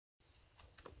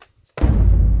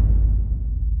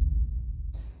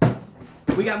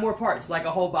we got more parts, like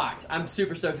a whole box. I'm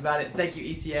super stoked about it. Thank you,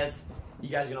 ECS. You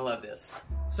guys are gonna love this.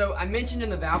 So I mentioned in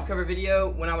the valve cover video,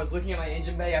 when I was looking at my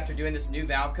engine bay after doing this new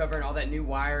valve cover and all that new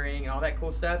wiring and all that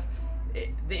cool stuff,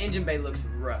 the engine bay looks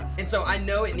rough. And so I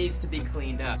know it needs to be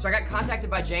cleaned up. So I got contacted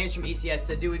by James from ECS,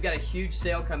 said, dude, we've got a huge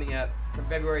sale coming up from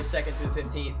February 2nd through the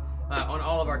 15th on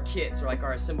all of our kits, or like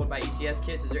our assembled by ECS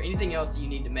kits. Is there anything else that you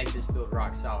need to make this build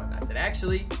rock solid? And I said,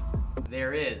 actually,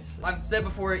 there is. I've said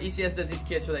before, ECS does these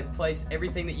kits where they place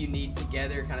everything that you need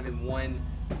together kind of in one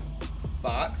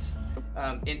box.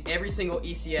 And every single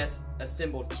ECS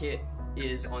assembled kit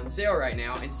is on sale right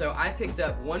now, and so I picked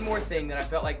up one more thing that I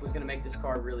felt like was going to make this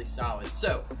car really solid.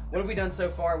 So what have we done so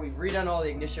far? We've redone all the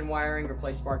ignition wiring,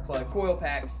 replaced spark plugs, coil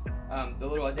packs, the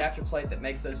little adapter plate that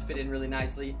makes those fit in really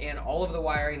nicely, and all of the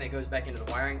wiring that goes back into the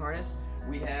wiring harness.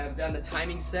 We have done the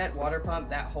timing set, water pump.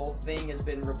 That whole thing has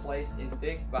been replaced and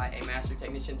fixed by a master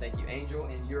technician. Thank you, Angel,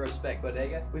 in Eurospec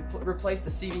Bodega. We've replaced the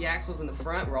CV axles in the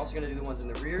front. We're also going to do the ones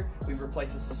in the rear. We've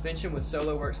replaced the suspension with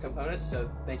SoloWorks components,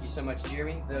 so thank you so much,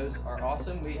 Jeremy. Those are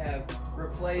awesome. We have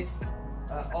replaced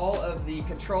all of the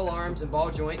control arms and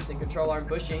ball joints and control arm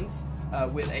bushings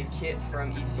with a kit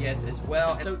from ECS as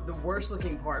well. So the worst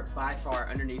looking part by far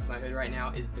underneath my hood right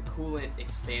now is the coolant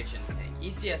expansion tank.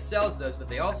 ECS sells those, but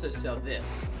they also sell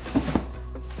this.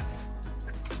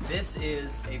 This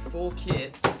is a full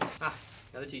kit,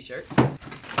 another t-shirt,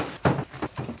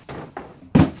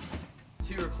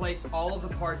 to replace all of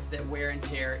the parts that wear and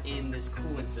tear in this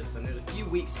coolant system. There's a few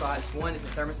weak spots. One is the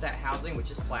thermostat housing,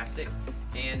 which is plastic,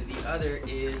 and the other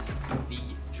is the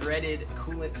dreaded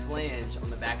coolant flange on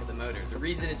the back of the motor. The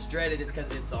reason it's dreaded is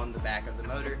because it's on the back of the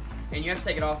motor, and you have to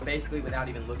take it off basically without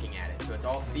even looking at it. So it's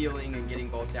all feeling and getting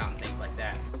bolts out and things like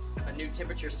that. A new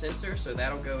temperature sensor, so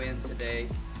that'll go in today.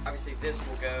 Obviously this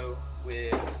will go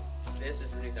with this.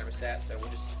 This is a new thermostat, so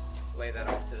we'll just lay that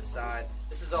off to the side.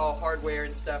 This is all hardware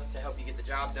and stuff to help you get the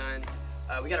job done.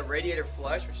 We got a radiator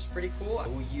flush, which is pretty cool.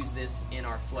 We'll use this in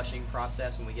our flushing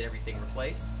process when we get everything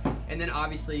replaced. And then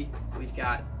obviously we've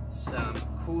got some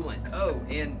coolant. Oh,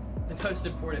 and the most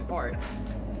important part,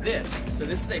 this. So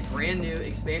this is a brand new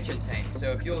expansion tank.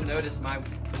 So if you'll notice,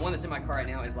 the one that's in my car right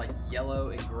now is like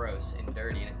yellow and gross and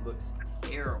dirty, and it looks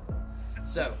terrible.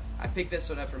 So I picked this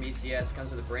one up from ECS. It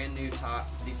comes with a brand new top.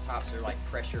 These tops are like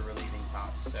pressure relieving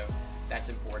tops, so that's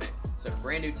important. So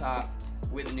brand new top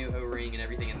with a new O-ring and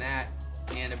everything in that,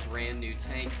 and a brand new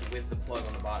tank with the plug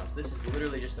on the bottom. So this is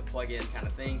literally just a plug-in kind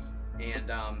of thing,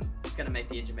 and it's gonna make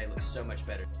the engine bay look so much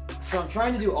better. So I'm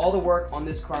trying to do all the work on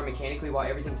this car mechanically while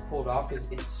everything's pulled off, because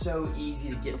it's so easy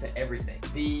to get to everything.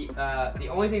 The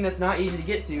only thing that's not easy to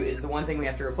get to is the one thing we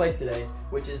have to replace today,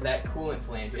 which is that coolant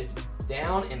flange. It's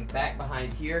down and back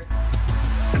behind here.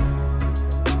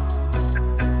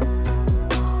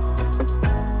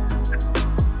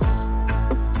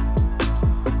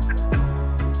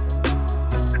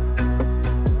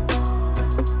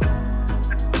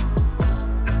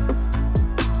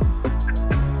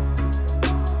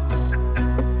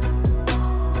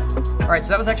 Alright,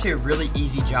 so that was actually a really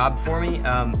easy job for me.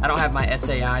 I don't have my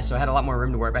SAI, so I had a lot more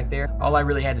room to work back there. All I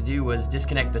really had to do was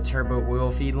disconnect the turbo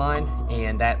oil feed line,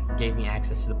 and that gave me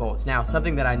access to the bolts. Now,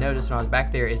 something that I noticed when I was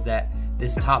back there is that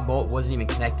this top bolt wasn't even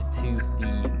connected to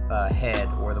the head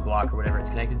or the block or whatever it's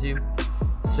connected to.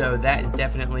 So that is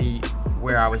definitely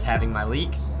where I was having my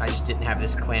leak. I just didn't have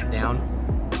this clamped down.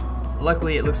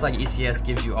 Luckily, it looks like ECS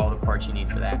gives you all the parts you need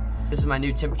for that. This is my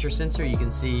new temperature sensor. You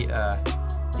can see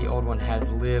the old one has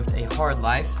lived a hard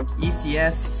life.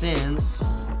 ECS sends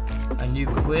a new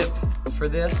clip for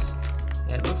this.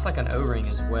 And it looks like an O-ring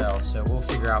as well, so we'll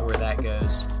figure out where that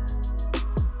goes.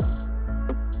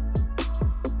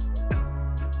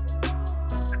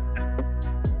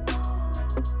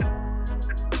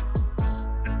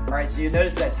 Alright, so you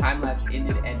notice that time lapse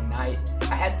ended at night.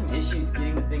 I had some issues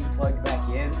getting the thing plugged back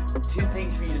in. Two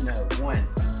things for you to know. One,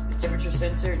 the temperature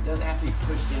sensor doesn't have to be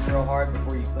pushed in real hard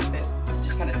before you clip it. It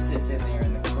just kind of sits in there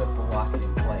and the clip will lock it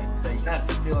in place. So you kind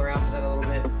of feel around for that a little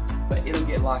bit, but it'll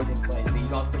get locked in place, but you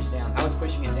don't have to push it down. I was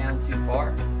pushing it down too far,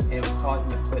 and it was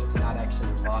causing the clip to not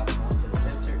actually lock onto the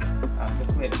sensor.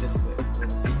 This clip, the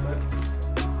little C-clip.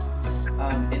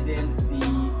 And then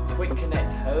the quick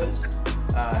connect hose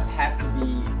has to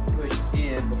be pushed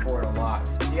in before it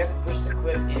locks. So you have to push the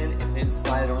clip in and then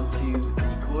slide it onto the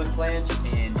coolant flange,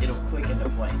 and it'll click into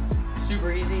place.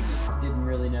 Super easy, just didn't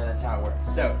really know that's how it worked.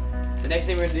 So the next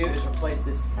thing we're gonna do is replace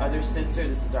this other sensor.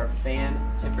 This is our fan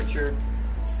temperature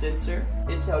sensor.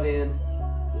 It's held in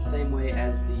the same way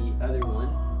as the other one.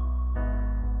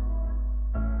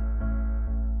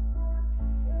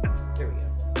 There we go.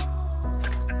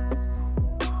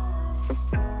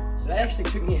 So that actually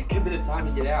took me a good bit of time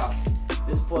to get out.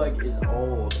 This plug is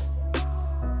old.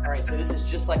 Alright, so this is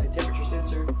just like the temperature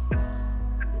sensor.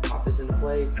 Pop this into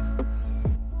place,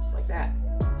 just like that.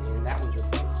 And that one's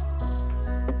replaced.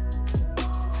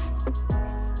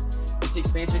 This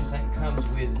expansion tank comes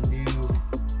with new,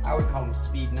 I would call them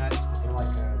speed nuts, but they're like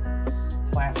a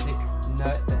plastic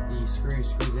nut that the screw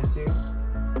screws into. So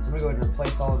I'm gonna go ahead and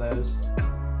replace all of those.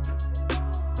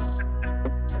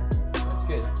 That's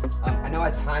good. I know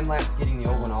I time-lapsed getting the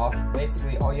old one off.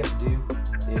 Basically, all you have to do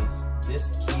is,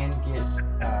 this can get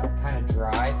kind of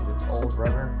dry because it's old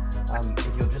rubber.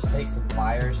 If you'll just take some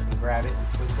pliers and grab it and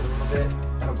twist it a little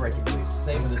bit, that'll break it loose.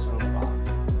 Same with this one on the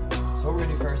bottom. So what we're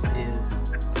gonna do first is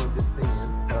plug this thing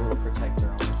in, put a little protector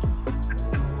on it.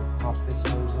 And pop this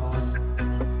hose on.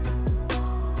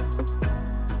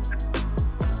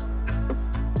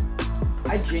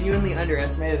 I genuinely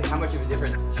underestimated how much of a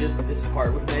difference just this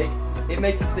part would make. It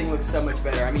makes this thing look so much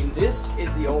better. I mean, this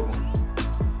is the old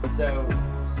one. So,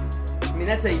 I mean,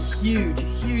 that's a huge,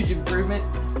 huge improvement.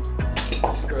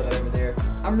 Just throw that over there.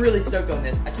 I'm really stoked on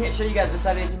this. I can't show you guys this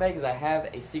side of the engine bay because I have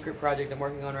a secret project I'm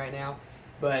working on right now.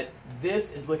 But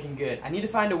this is looking good. I need to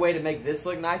find a way to make this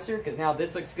look nicer because now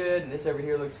this looks good and this over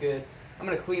here looks good. I'm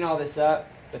going to clean all this up.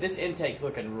 But this intake's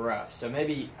looking rough, so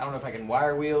maybe, I don't know if I can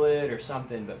wire wheel it or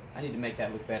something, but I need to make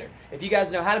that look better. If you guys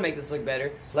know how to make this look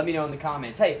better, let me know in the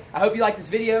comments. Hey, I hope you like this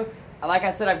video. Like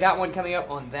I said, I've got one coming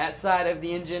up on that side of the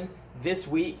engine this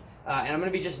week, and I'm going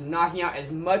to be just knocking out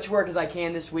as much work as I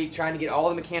can this week, trying to get all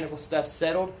the mechanical stuff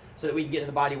settled so that we can get to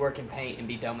the body work and paint and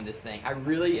be done with this thing. I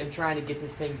really am trying to get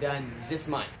this thing done this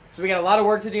month. So we got a lot of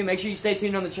work to do. Make sure you stay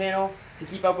tuned on the channel to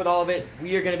keep up with all of it.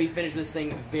 We are going to be finished with this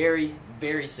thing very,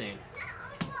 very soon.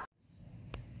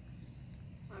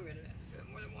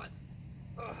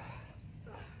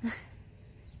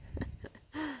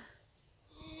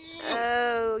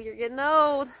 Oh, you're getting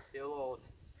old. Feel old.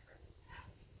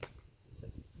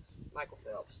 Michael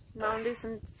Phelps. Mom, do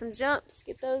some jumps.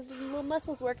 Get those little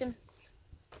muscles working.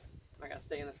 I gotta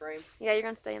stay in the frame. Yeah, you're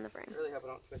gonna stay in the frame. I really hope I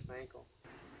don't twist my ankle.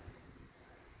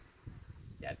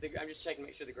 Yeah, I'm just checking to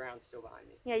make sure the ground's still behind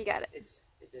me. Yeah, you got it.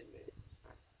 It didn't move.